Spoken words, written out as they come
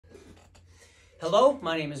Hello,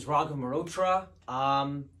 my name is Raghav Mehrotra,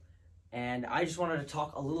 and I just wanted to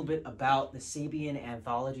talk a little bit about the SABIAN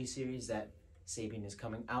Anthology series that SABIAN is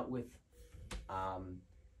coming out with.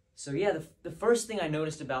 So yeah, the first thing I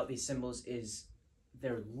noticed about these cymbals is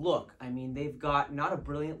their look. I mean, they've got not a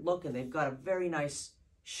brilliant look, and they've got a very nice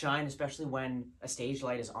shine, especially when a stage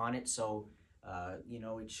light is on it. So, you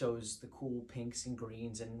know, it shows the cool pinks and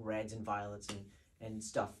greens and reds and violets and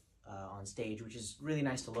stuff on stage, which is really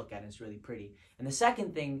nice to look at, and it's really pretty. And the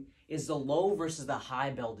second thing is the low versus the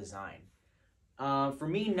high bell design. For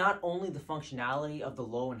me, not only the functionality of the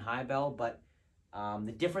low and high bell, but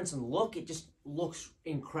the difference in look. It just looks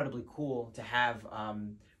incredibly cool to have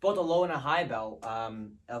both a low and a high bell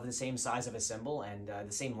of the same size of a cymbal and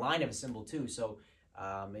the same line of a cymbal too. So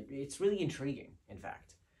it's really intriguing, in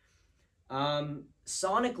fact.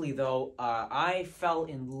 Sonically though, I fell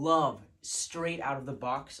in love straight out of the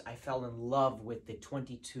box. I fell in love with the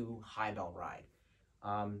 22 high bell ride.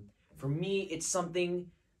 For me, it's something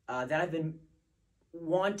that I've been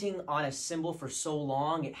wanting on a cymbal for so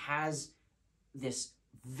long. It has this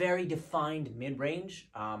very defined mid-range,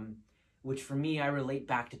 which for me, I relate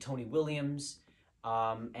back to Tony Williams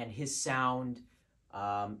and his sound.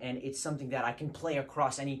 And it's something that I can play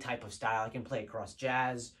across any type of style. I can play across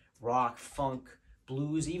jazz, rock, funk,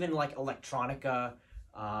 blues, even like electronica,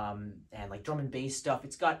 and like drum and bass stuff.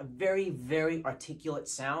 It's got a very, very articulate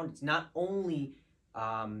sound. It's not only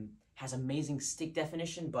has amazing stick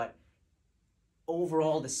definition, but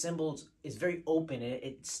overall the cymbal is very open.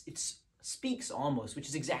 It speaks almost, which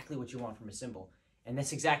is exactly what you want from a cymbal. And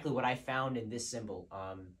that's exactly what I found in this cymbal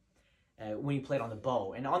when you play it on the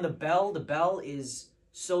bow. And on the bell is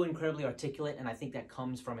so incredibly articulate, and I think that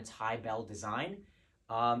comes from its high bell design.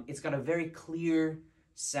 It's got a very clear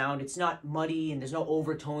sound. It's not muddy, and there's no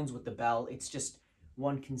overtones with the bell. It's just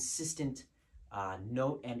one consistent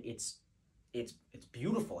note, and it's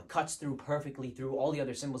beautiful. It cuts through perfectly through all the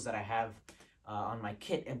other cymbals that I have on my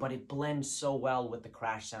kit, but it blends so well with the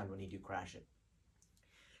crash sound when you do crash it.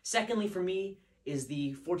 Secondly, for me, is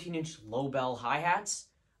the 14-inch low bell hi-hats.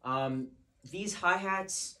 These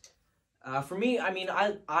hi-hats, for me, I mean,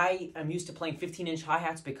 I am used to playing 15-inch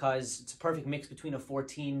hi-hats because it's a perfect mix between a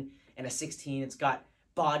 14 and a 16. It's got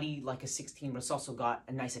body like a 16, but it's also got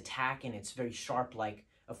a nice attack, and it's very sharp like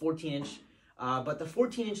a 14-inch. But the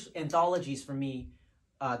 14-inch anthologies for me,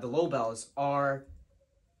 the low bells, are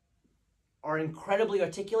incredibly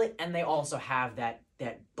articulate, and they also have that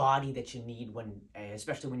body that you need when,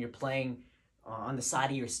 especially when you're playing on the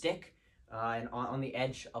side of your stick and on the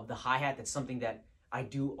edge of the hi-hat. That's something that I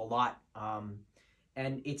do a lot,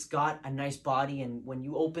 and it's got a nice body. And when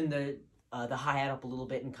you open the hi-hat up a little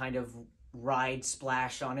bit and kind of ride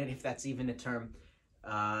splash on it, if that's even a term,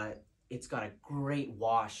 it's got a great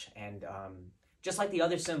wash, and just like the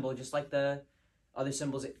other cymbal, just like the other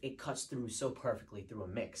cymbals, it cuts through so perfectly through a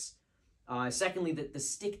mix. Secondly, the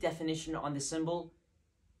stick definition on the cymbal,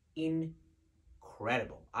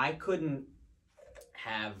 incredible. I couldn't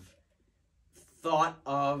have thought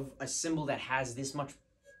of a cymbal that has this much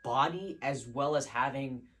body, as well as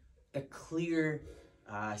having the clear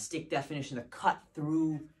stick definition to cut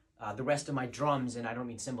through the rest of my drums. And I don't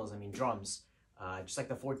mean cymbals, I mean drums, just like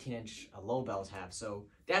the 14-inch low bells have. So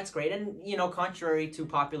that's great. And, you know, contrary to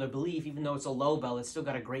popular belief, even though it's a low bell, it's still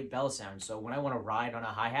got a great bell sound. So when I want to ride on a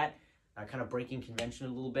hi-hat, kind of breaking convention a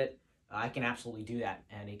little bit, I can absolutely do that,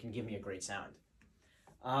 and it can give me a great sound.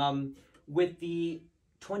 With the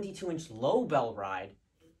 22-inch low bell ride,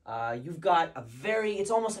 you've got a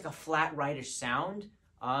it's almost like a flat ride-ish sound,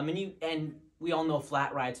 and we all know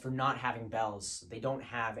flat rides for not having bells. They don't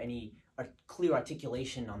have any clear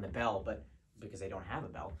articulation on the bell, but because they don't have a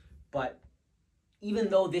bell. But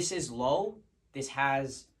even though this is low, this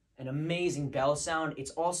has an amazing bell sound.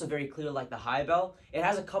 It's also very clear like the high bell. It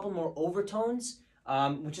has a couple more overtones,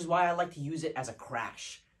 which is why I like to use it as a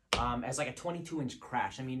crash, as like a 22-inch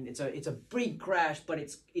crash. I mean, it's a big crash, but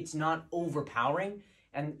it's not overpowering,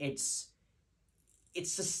 and its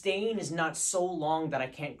sustain is not so long that I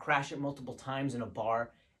can't crash it multiple times in a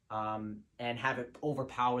bar and have it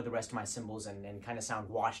overpower the rest of my cymbals and kind of sound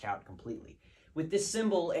washed out completely. With this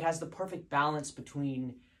cymbal, it has the perfect balance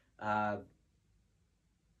between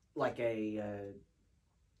like a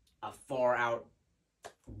far out,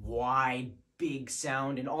 wide, big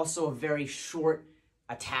sound, and also a very short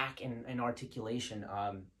attack and articulation,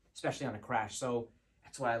 especially on a crash. So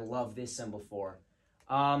that's what I love this cymbal for.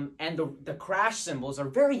 And the crash cymbals are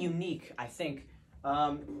very unique, I think.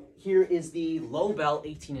 Here is the low bell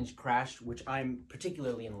 18-inch crash, which I'm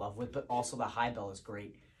particularly in love with, but also the high bell is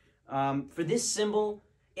great. For this cymbal,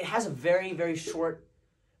 it has a very, very short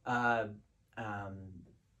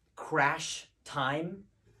crash time.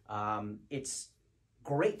 It's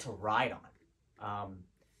great to ride on.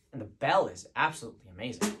 And the bell is absolutely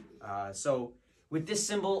amazing. So with this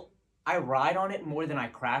cymbal, I ride on it more than I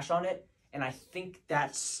crash on it. And I think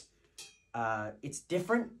that's, it's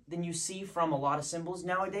different than you see from a lot of cymbals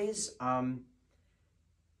nowadays.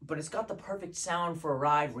 But it's got the perfect sound for a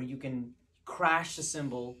ride where you can crash the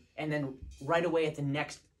cymbal and then right away at the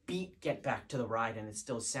next beat get back to the ride, and it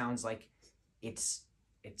still sounds like it's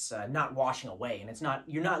not washing away, and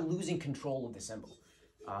you're not losing control of the cymbal.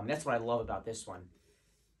 That's what I love about this one.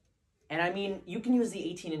 And I mean, you can use the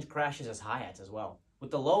 18-inch crashes as hi-hats as well.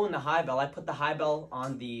 With the low and the high bell, I put the high bell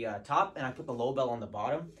on the top and I put the low bell on the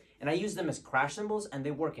bottom, and I use them as crash cymbals, and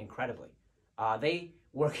they work incredibly. They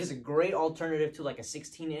work as a great alternative to like a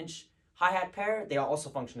 16-inch hi-hat pair. They also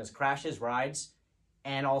function as crashes, rides,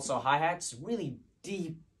 and also hi-hats. Really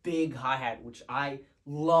deep, big hi-hat, which I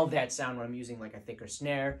love that sound when I'm using like a thicker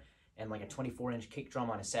snare and like a 24-inch kick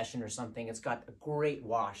drum on a session or something. It's got a great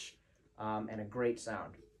wash and a great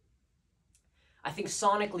sound. I think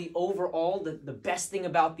sonically, overall, the best thing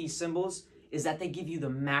about these cymbals is that they give you the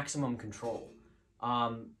maximum control.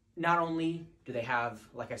 Not only do they have,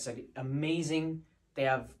 like I said, they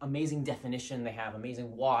have amazing definition, they have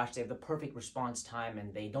amazing wash, they have the perfect response time,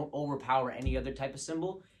 and they don't overpower any other type of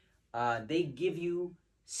cymbal. They give you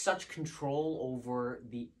such control over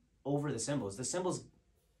the cymbals. The cymbals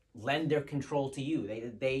lend their control to you.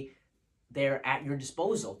 They're at your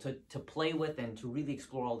disposal to play with and to really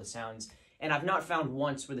explore all the sounds. And I've not found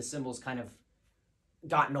once where the cymbals kind of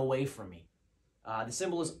gotten away from me. The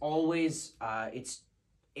cymbal is always, it's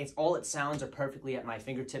all its sounds are perfectly at my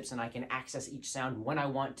fingertips, and I can access each sound when I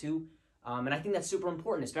want to. And I think that's super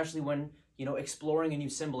important, especially when, exploring a new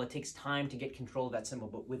cymbal. It takes time to get control of that cymbal.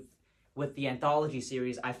 But with the Anthology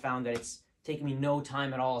series, I found that it's taken me no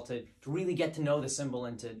time at all to really get to know the cymbal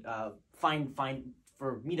and to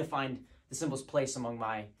for me to find the cymbal's place among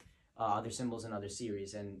my other cymbals in other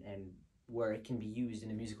series and where it can be used in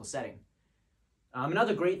a musical setting.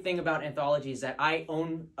 Another great thing about Anthology is that I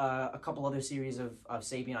own a couple other series of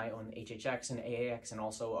Sabian. I own HHX and AAX and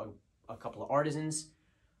also a couple of Artisans,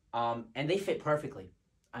 and they fit perfectly.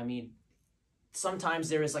 I mean, sometimes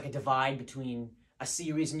there is like a divide between a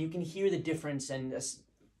series, and you can hear the difference, and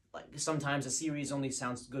like sometimes a series only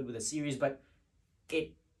sounds good with a series, but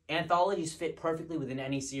Anthologies fit perfectly within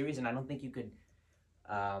any series, and I don't think you could,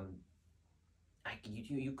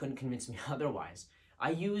 you couldn't convince me otherwise. I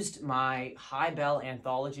used my high bell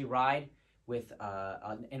Anthology ride with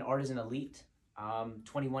an Artisan Elite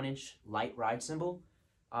 21-inch light ride cymbal,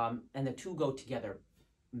 and the two go together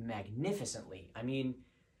magnificently. I mean,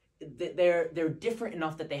 they're different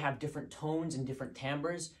enough that they have different tones and different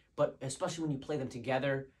timbres, but especially when you play them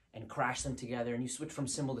together and crash them together and you switch from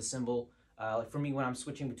cymbal to cymbal. Like for me, when I'm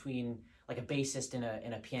switching between like a bassist and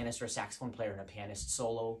a pianist, or a saxophone player and a pianist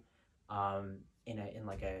solo, in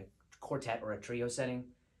like a quartet or a trio setting,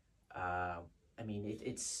 I mean,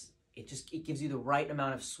 it gives you the right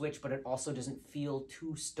amount of switch, but it also doesn't feel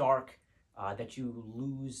too stark that you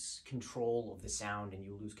lose control of the sound and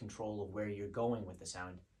you lose control of where you're going with the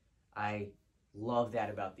sound. I love that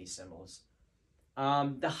about these cymbals.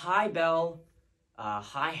 The high bell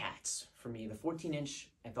hi-hats, for me, the 14-inch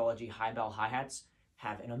Anthology high bell hi-hats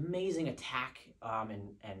have an amazing attack,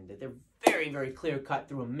 and they're very, very clear cut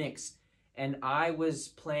through a mix. And I was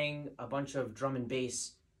playing a bunch of drum and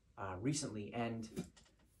bass recently, and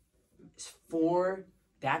for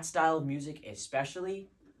that style of music especially,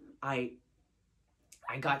 I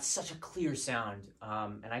got such a clear sound,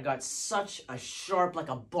 and I got such a sharp, like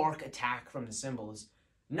a bark attack from the cymbals.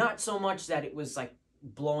 Not so much that it was like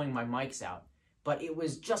blowing my mics out, but it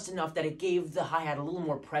was just enough that it gave the hi-hat a little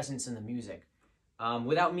more presence in the music.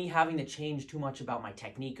 Without me having to change too much about my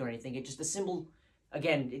technique or anything, the cymbal,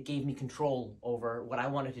 again, it gave me control over what I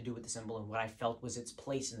wanted to do with the cymbal and what I felt was its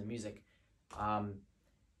place in the music. And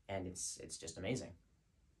it's just amazing.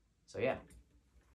 So yeah.